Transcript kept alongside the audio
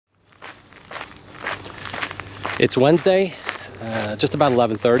It's Wednesday, just about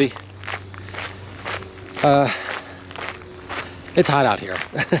 11:30. It's hot out here,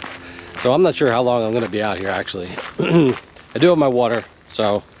 so I'm not sure how long I'm going to be out here actually. I do have my water,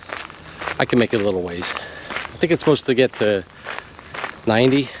 so I can make it a little ways. I think it's supposed to get to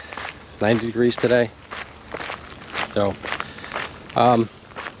 90 degrees today. So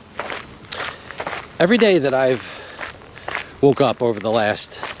every day that I've woke up over the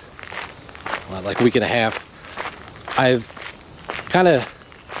last like week and a half, I've kind of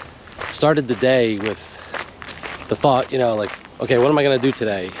started the day with the thought, like, okay, what am I going to do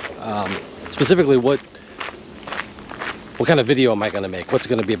today? Specifically, what kind of video am I going to make? What's it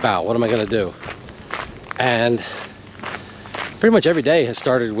going to be about? What am I going to do? And pretty much every day has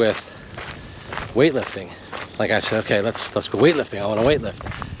started with weightlifting. Like I said, okay, let's go weightlifting. I want to weightlift.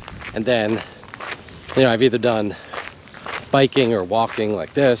 And then, I've either done biking or walking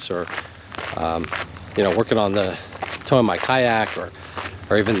like this, or working on the towing my kayak,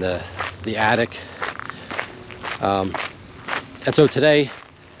 or even the attic. And so today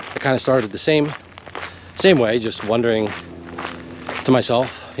I kind of started the same way, just wondering to myself,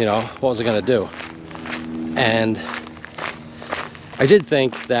 what was I going to do? And I did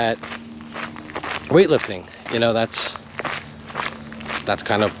think that weightlifting, that's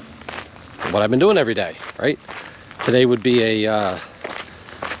kind of what I've been doing every day, right? Today would be a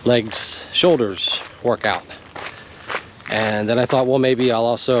legs, shoulders workout. And then I thought, well, maybe I'll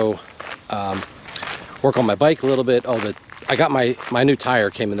also work on my bike a little bit. I got my new tire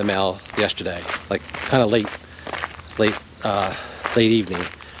came in the mail yesterday, like kind of late evening.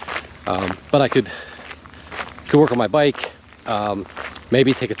 But I could work on my bike,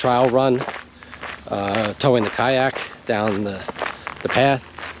 maybe take a trial run, towing the kayak down the path.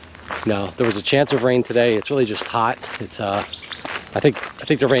 There was a chance of rain today. It's really just hot. It's I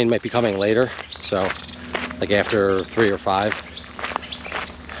think the rain might be coming later, so like after 3 or 5.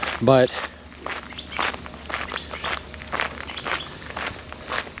 But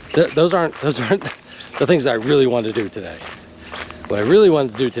those aren't the things that I really wanted to do today. What I really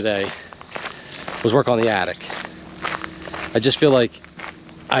wanted to do today was work on the attic. I just feel like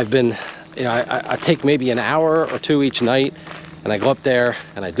I've been, I take maybe an hour or 2 each night, and I go up there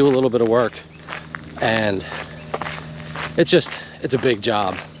and I do a little bit of work, and it's a big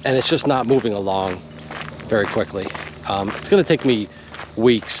job, and it's just not moving along very quickly. It's going to take me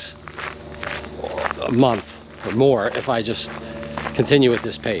weeks, a month or more if I just continue at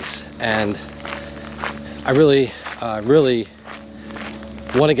this pace. And I really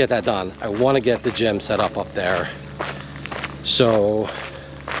want to get that done. I want to get the gym set up there. So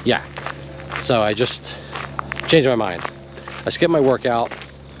yeah, so I just changed my mind. I skipped my workout.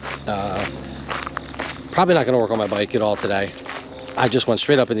 Probably not going to work on my bike at all today. I just went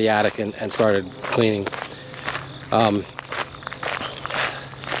straight up in the attic and started cleaning.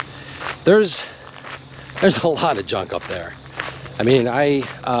 There's a lot of junk up there. I mean,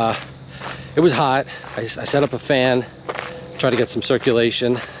 it was hot. I set up a fan, try to get some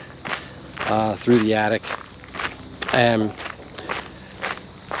circulation through the attic, and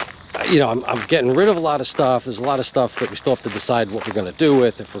I'm getting rid of a lot of stuff. There's a lot of stuff that we still have to decide what we're going to do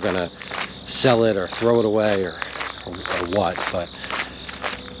with, if we're going to sell it or throw it away or what. But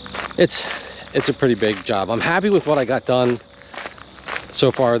it's a pretty big job. I'm happy with what I got done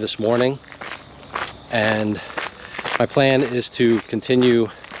so far this morning, and my plan is to continue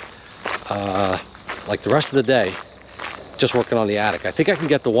like the rest of the day just working on the attic. I think I can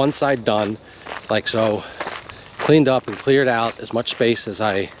get the one side done, like so, cleaned up and cleared out as much space as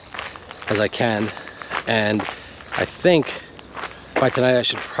I can, and I think by tonight I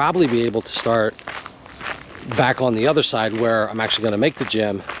should probably be able to start back on the other side where I'm actually going to make the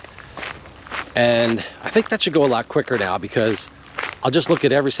gym. And I think that should go a lot quicker now, because I'll just look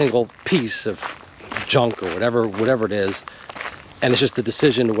at every single piece of junk or whatever it is, and it's just a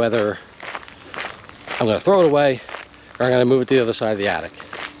decision whether I'm going to throw it away or I'm going to move it to the other side of the attic,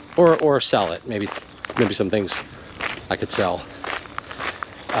 or sell it. Maybe some things I could sell.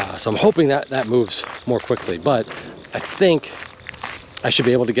 So I'm hoping that moves more quickly, but I think I should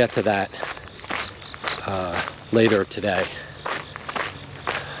be able to get to that later today.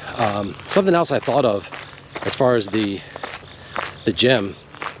 Something else I thought of as far as the gym,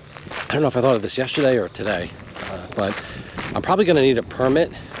 I don't know if I thought of this yesterday or today, but I'm probably going to need a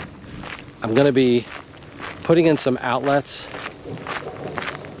permit. I'm going to be putting in some outlets.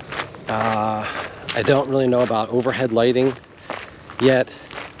 I don't really know about overhead lighting yet.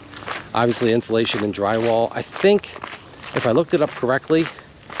 Obviously insulation and drywall. I think if I looked it up correctly,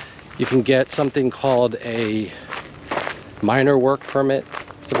 you can get something called a minor work permit,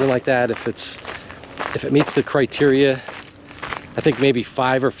 something like that, if it's if it meets the criteria, I think maybe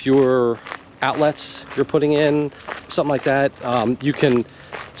 5 or fewer outlets you're putting in, something like that, you can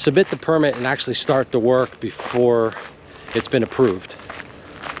submit the permit and actually start the work before it's been approved.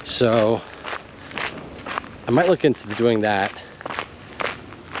 So I might look into doing that.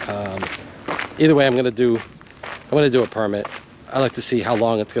 Either way, I'm gonna do a permit. I like to see how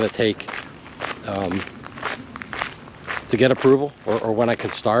long it's gonna take to get approval, or when I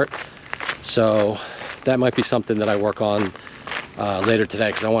can start. So that might be something that I work on later today,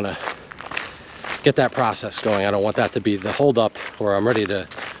 because I want to get that process going. I don't want that to be the holdup where I'm ready to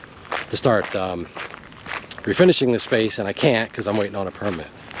start refinishing the space and I can't because I'm waiting on a permit.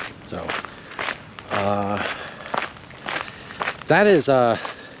 So that is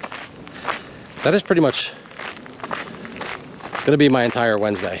pretty much gonna be my entire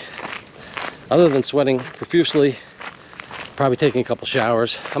Wednesday. Other than sweating profusely, probably taking a couple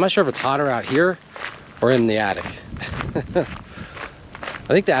showers. I'm not sure if it's hotter out here or in the attic. I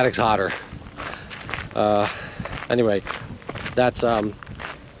think the attic's hotter. Anyway, that's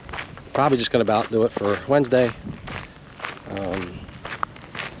probably just gonna about do it for Wednesday.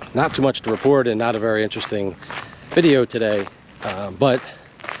 Not too much to report and not a very interesting video today, but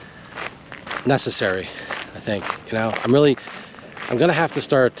necessary, I think. You know, I'm gonna have to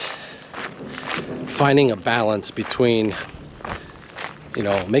start finding a balance between, you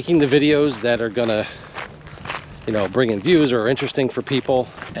know, making the videos that are gonna, you know, bring in views or are interesting for people,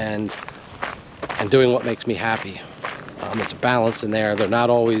 and doing what makes me happy. It's a balance in there. They're not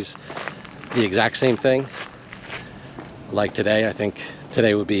always the exact same thing. Like today, I think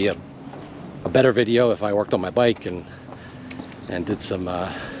today would be a better video if I worked on my bike and did some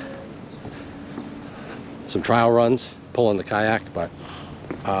trial runs, pulling the kayak. But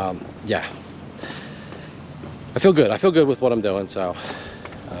yeah, I feel good. I feel good with what I'm doing. So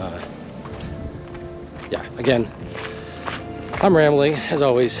yeah, again, I'm rambling as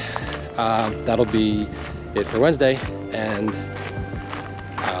always. That'll be it for Wednesday, and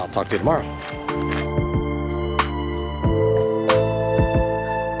I'll talk to you tomorrow.